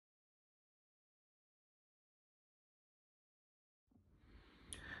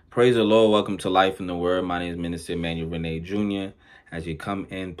Praise the Lord. Welcome to Life in the Word. My name is Minister Emmanuel Renee Jr. As you come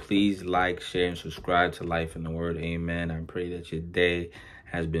in, please like, share, and subscribe to Life in the Word. Amen. I pray that your day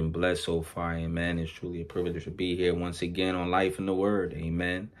has been blessed so far. Amen. It's truly a privilege to be here once again on Life in the Word.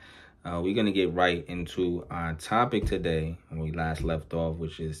 Amen. We're going to get right into our topic today when we last left off,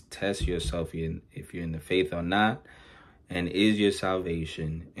 which is test yourself if you're in the faith or not. And is your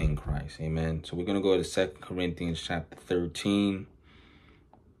salvation in Christ? Amen. So we're going to go to 2 Corinthians chapter 13.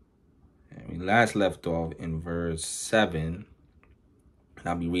 And we last left off in verse 7. And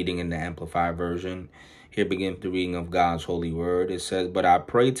I'll be reading in the Amplified version. Here begins the reading of God's holy word. It says, "But I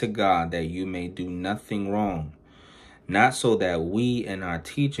pray to God that you may do nothing wrong, not so that we and our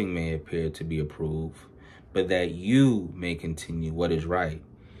teaching may appear to be approved, but that you may continue what is right,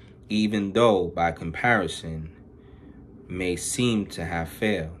 even though by comparison may seem to have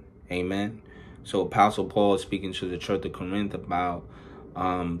failed." Amen. So Apostle Paul is speaking to the church of Corinth about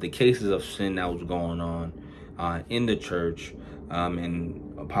the cases of sin that was going on in the church.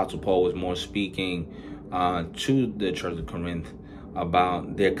 And Apostle Paul was more speaking to the church of Corinth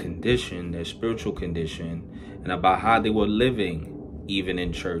about their condition, their spiritual condition, and about how they were living even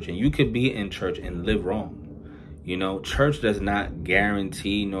in church. And you could be in church and live wrong. You know, church does not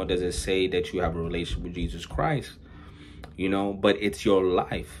guarantee, nor does it say that you have a relationship with Jesus Christ. You know, but it's your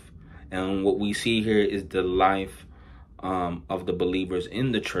life. And what we see here is the life of the believers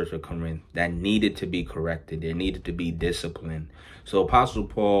in the church of Corinth that needed to be corrected. There needed to be discipline. So Apostle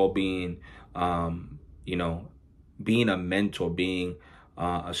Paul being, being a mentor, being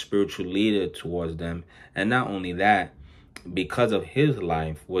a spiritual leader towards them. And not only that, because of his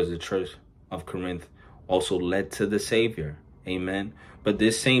life was the church of Corinth also led to the Savior. Amen. But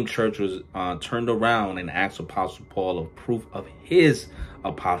this same church was turned around and asked Apostle Paul of proof of his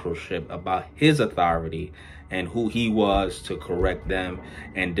apostleship, about his authority and who he was to correct them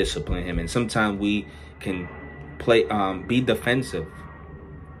and discipline him. And sometimes we can be defensive,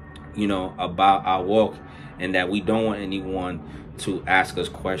 about our walk, and that we don't want anyone to ask us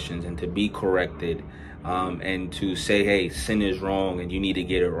questions and to be corrected and to say, hey, sin is wrong and you need to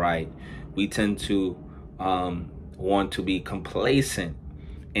get it right. We tend to want to be complacent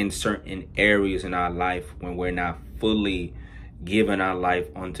in certain areas in our life when we're not fully giving our life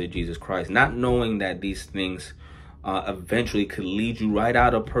unto Jesus Christ, not knowing that these things eventually could lead you right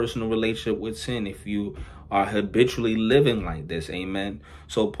out of personal relationship with sin if you are habitually living like this. Amen.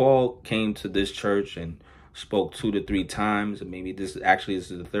 So Paul came to this church and spoke 2 to 3 times, and maybe this is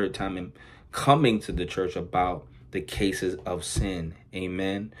the third time in coming to the church about the cases of sin.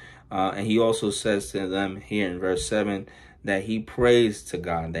 Amen. And he also says to them here in verse 7 that he prays to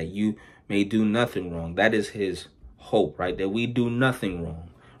God that you may do nothing wrong. That is his hope, right? That we do nothing wrong,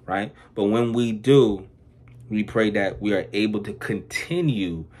 right? But when we do, we pray that we are able to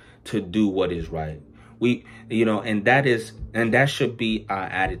continue to do what is right. And that should be our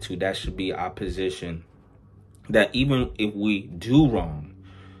attitude. That should be our position. That even if we do wrong,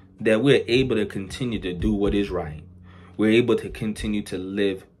 that we're able to continue to do what is right. We're able to continue to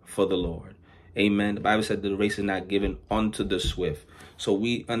live for the Lord. Amen. The Bible said the race is not given unto the swift. So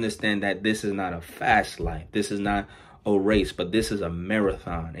we understand that this is not a fast life. This is not a race, but this is a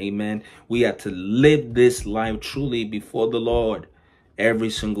marathon. Amen. We have to live this life truly before the Lord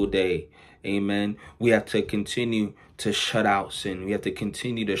every single day. Amen. We have to continue to shut out sin. We have to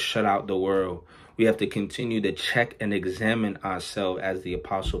continue to shut out the world. We have to continue to check and examine ourselves, as the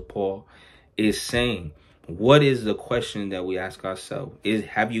Apostle Paul is saying. What is the question that we ask ourselves?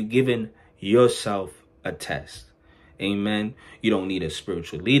 Have you given yourself a test? Amen. You don't need a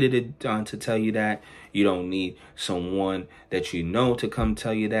spiritual leader to tell you that. You don't need someone that you know to come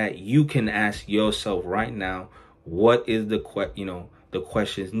tell you that. You can ask yourself right now, what is the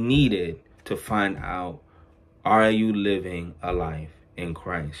questions needed to find out, are you living a life in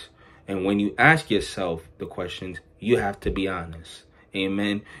Christ? And when you ask yourself the questions, you have to be honest.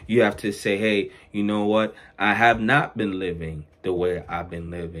 Amen. You have to say, hey, you know what? I have not been living the way I've been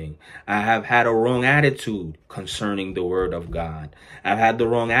living. I have had a wrong attitude concerning the word of God. I've had the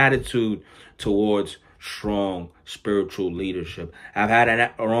wrong attitude towards strong spiritual leadership. I've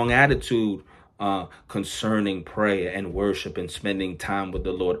had a wrong attitude concerning prayer and worship and spending time with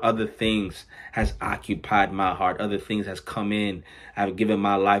the Lord. Other things has occupied my heart. Other things has come in. I've given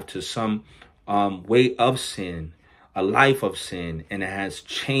my life to some way of sin, a life of sin, and it has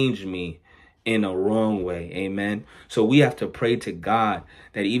changed me in a wrong way. Amen. So we have to pray to God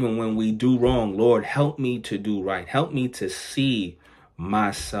that even when we do wrong, Lord, help me to do right. Help me to see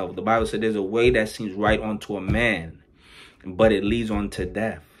myself. The Bible said there's a way that seems right unto a man, but it leads on to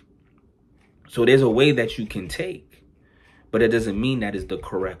death. So there's a way that you can take, but it doesn't mean that is the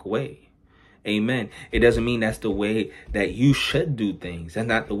correct way. Amen. It doesn't mean that's the way that you should do things. That's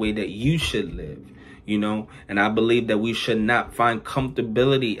not the way that you should live, you know. And I believe that we should not find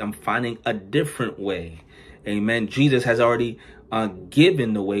comfortability in finding a different way. Amen. Jesus has already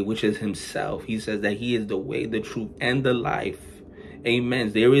given the way, which is himself. He says that he is the way, the truth, and the life.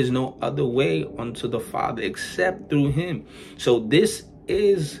 Amen. There is no other way unto the Father except through him. So this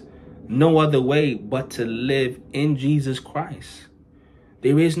is no other way but to live in Jesus Christ.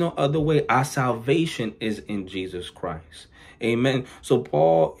 There is no other way. Our salvation is in Jesus Christ. Amen. So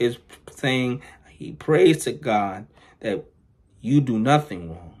Paul is saying, he prays to God that you do nothing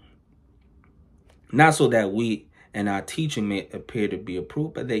wrong. Not so that we and our teaching may appear to be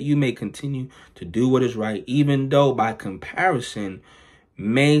approved, but that you may continue to do what is right, even though by comparison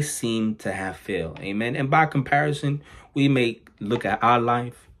may seem to have failed. Amen. And by comparison, we may look at our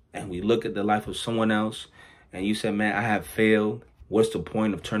life and we look at the life of someone else and you say, man, I have failed. What's the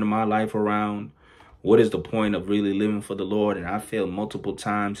point of turning my life around? What is the point of really living for the Lord? And I failed multiple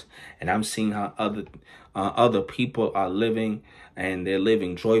times, and I'm seeing how other people are living, and they're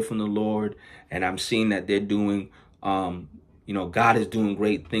living joyful in the Lord. And I'm seeing that they're doing, God is doing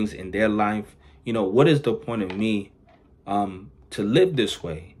great things in their life. You know, what is the point of me to live this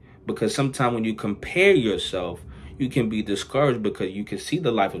way? Because sometimes when you compare yourself, you can be discouraged because you can see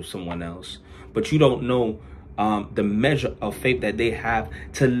the life of someone else, but you don't know the measure of faith that they have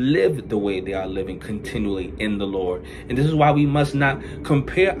to live the way they are living continually in the Lord. And this is why we must not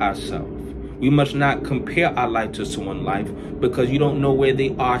compare ourselves. We must not compare our life to someone's life, because you don't know where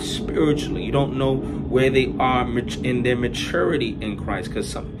they are spiritually. You don't know where they are in their maturity in Christ,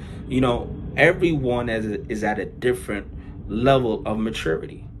 because everyone is at a different level of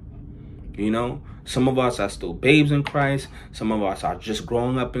maturity. You know, some of us are still babes in Christ. Some of us are just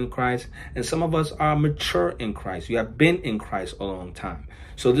growing up in Christ. And some of us are mature in Christ. We have been in Christ a long time.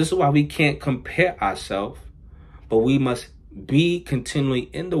 So this is why we can't compare ourselves, but we must be continually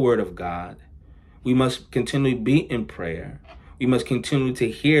in the Word of God. We must continually be in prayer. We must continue to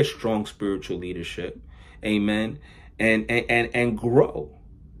hear strong spiritual leadership. Amen. And grow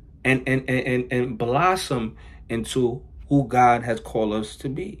and blossom into who God has called us to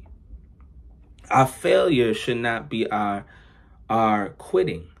be. Our failure should not be our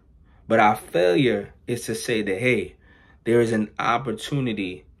quitting, but our failure is to say that, hey, there is an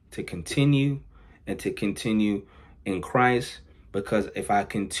opportunity to continue and to continue in Christ, because if I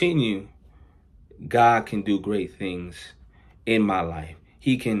continue, God can do great things in my life.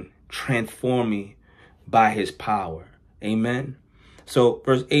 He can transform me by his power. Amen. So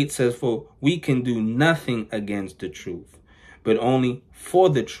verse 8 says, for we can do nothing against the truth, but only for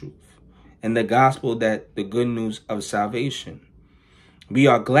the truth. And the gospel, that the good news of salvation. We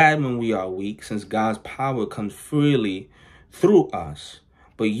are glad when we are weak, since God's power comes freely through us.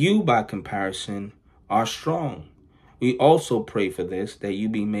 But you, by comparison, are strong. We also pray for this, that you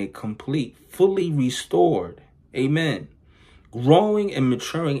be made complete, fully restored. Amen. Growing and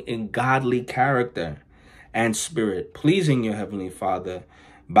maturing in godly character and spirit, pleasing your heavenly Father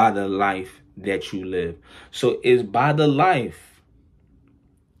by the life that you live. So it's by the life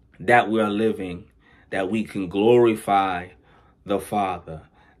that we are living that we can glorify the Father,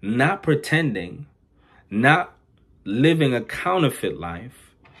 not pretending, not living a counterfeit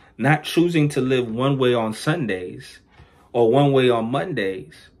life, not choosing to live one way on Sundays or one way on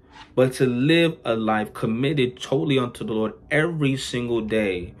Mondays, but to live a life committed totally unto the Lord every single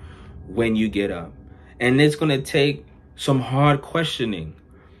day when you get up. And it's going to take some hard questioning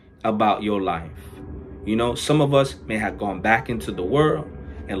about your life. You know, some of us may have gone back into the world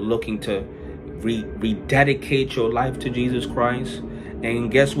and looking to rededicate your life to Jesus Christ.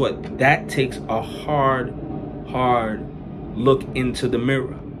 And guess what? That takes a hard look into the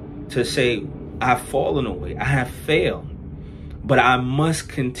mirror to say, I've fallen away. I have failed, but I must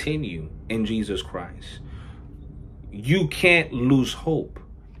continue in Jesus Christ. You can't lose hope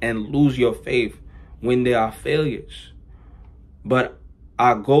and lose your faith when there are failures. But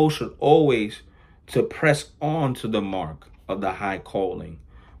our goal should always to press on to the mark of the high calling,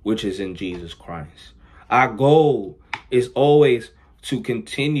 which is in Jesus Christ. Our goal is always to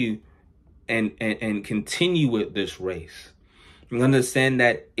continue and continue with this race. You understand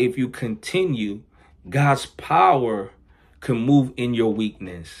that if you continue, God's power can move in your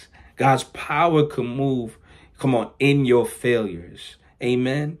weakness. God's power can move, in your failures.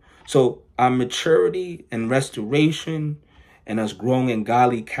 Amen. So our maturity and restoration and us growing in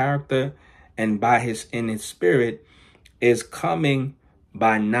godly character and in his spirit is coming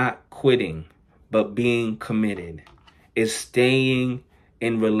by not quitting, but being committed. Is staying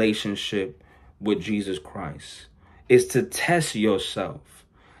in relationship with Jesus Christ. is to test yourself,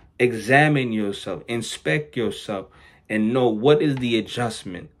 examine yourself, inspect yourself, and know what is the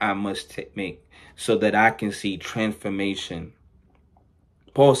adjustment I must make so that I can see transformation.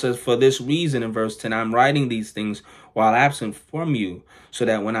 Paul says, for this reason in verse 10, I'm writing these things while absent from you, so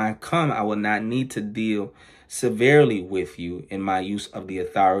that when I come, I will not need to deal severely with you in my use of the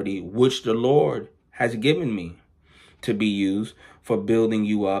authority which the Lord has given me to be used for building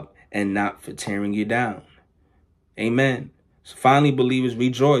you up and not for tearing you down. Amen. So finally, believers,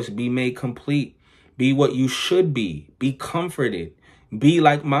 rejoice, be made complete, be what you should be comforted, be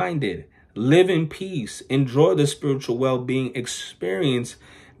like-minded, live in peace, enjoy the spiritual well-being experienced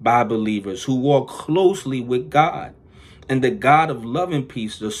by believers who walk closely with God. And the God of love and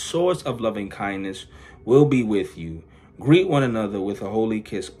peace, the source of loving kindness, will be with you. Greet one another with a holy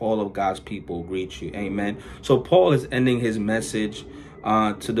kiss. All of God's people greet you. Amen. So Paul is ending his message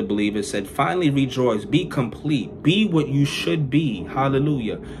to the believers, said, finally rejoice, be complete, be what you should be.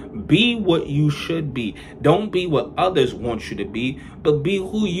 Hallelujah. Be what you should be. Don't be what others want you to be, but be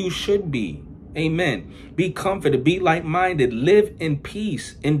who you should be. Amen. Be comforted, be like-minded, live in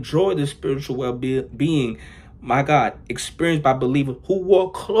peace, enjoy the spiritual well-being, my God, experienced by believers who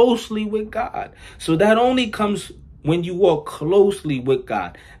walk closely with God. So that only comes when you walk closely with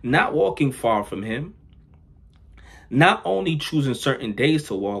God, not walking far from him, not only choosing certain days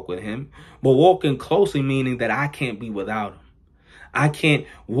to walk with him, but walking closely, meaning that I can't be without him. I can't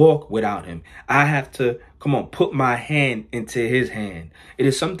walk without him. I have to, put my hand into his hand. It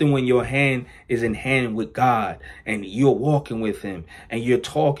is something when your hand is in hand with God and you're walking with him and you're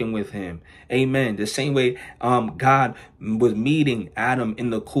talking with him. Amen. The same way God was meeting Adam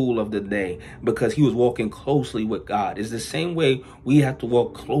in the cool of the day because he was walking closely with God. It's the same way we have to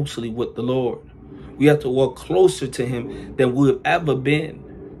walk closely with the Lord. We have to walk closer to him than we've ever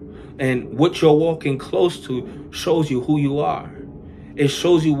been. And what you're walking close to shows you who you are. It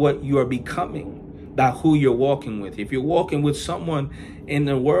shows you what you are becoming by who you're walking with. If you're walking with someone in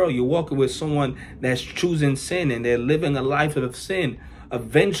the world, you're walking with someone that's choosing sin and they're living a life of sin,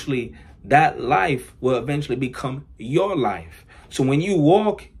 eventually that life will eventually become your life. So when you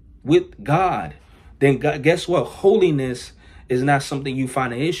walk with God, then guess what? Holiness is not something you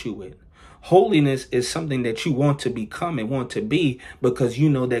find an issue with. Holiness is something that you want to become and want to be because you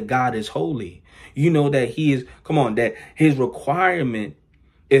know that God is holy. You know that he is, that his requirement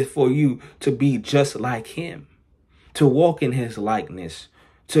is for you to be just like him, to walk in his likeness,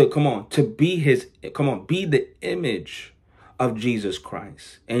 to be be the image of Jesus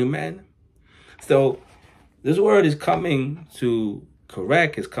Christ. Amen. So this word is coming to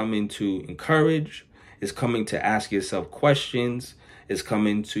correct, it's coming to encourage, it's coming to ask yourself questions. It's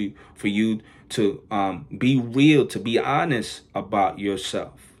coming for you to be real, to be honest about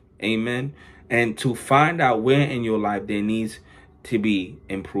yourself. Amen. And to find out where in your life there needs to be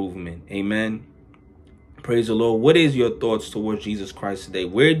improvement. Amen. Praise the Lord. What is your thoughts towards Jesus Christ today?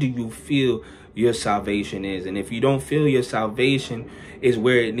 Where do you feel your salvation is? And if you don't feel your salvation is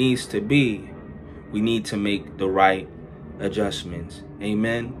where it needs to be, we need to make the right adjustments.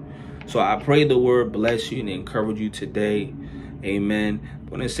 Amen. So I pray the word bless you and encourage you today. Amen. I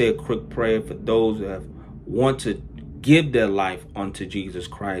want to say a quick prayer for those that want to give their life unto Jesus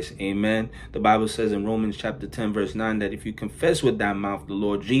Christ. Amen. The Bible says in Romans chapter 10, verse 9, that if you confess with thy mouth the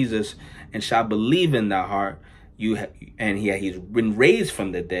Lord Jesus and shall believe in thy heart, he's been raised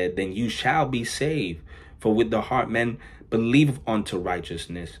from the dead, then you shall be saved. For with the heart man believeth unto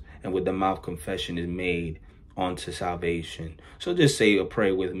righteousness, and with the mouth confession is made unto salvation. So just say or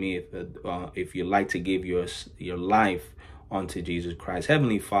pray with me if you like to give your life unto Jesus Christ.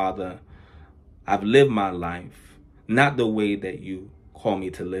 Heavenly Father, I've lived my life not the way that you call me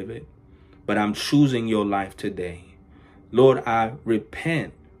to live it, but I'm choosing your life today. Lord, I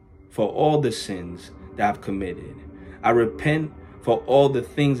repent for all the sins that I've committed. I repent for all the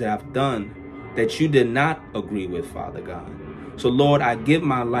things that I've done that you did not agree with, Father God. So Lord, I give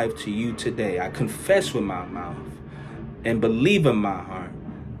my life to you today. I confess with my mouth and believe in my heart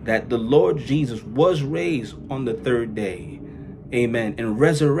that the Lord Jesus was raised on the third day. Amen. And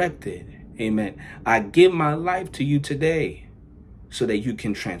resurrected. Amen. I give my life to you today so that you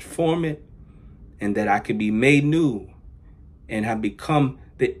can transform it and that I can be made new and have become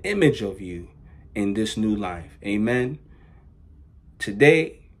the image of you in this new life. Amen.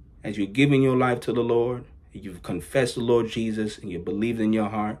 Today, as you're giving your life to the Lord, you've confessed the Lord Jesus and you believe in your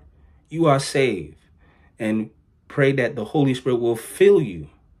heart, you are saved. And pray that the Holy Spirit will fill you.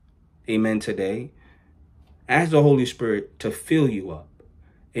 Amen. Today, ask the Holy Spirit to fill you up.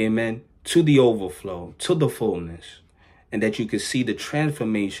 Amen. To the overflow, to the fullness, and that you can see the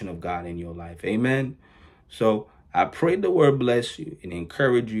transformation of God in your life. Amen. So I pray the word bless you and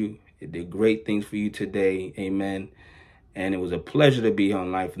encourage you. It did great things for you today. Amen. And it was a pleasure to be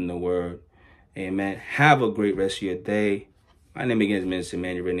on Life in the Word. Amen. Have a great rest of your day. My name again is Minister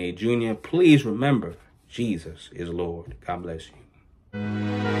Emmanuel Renee Jr. Please remember, Jesus is Lord. God bless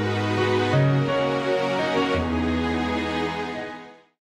you.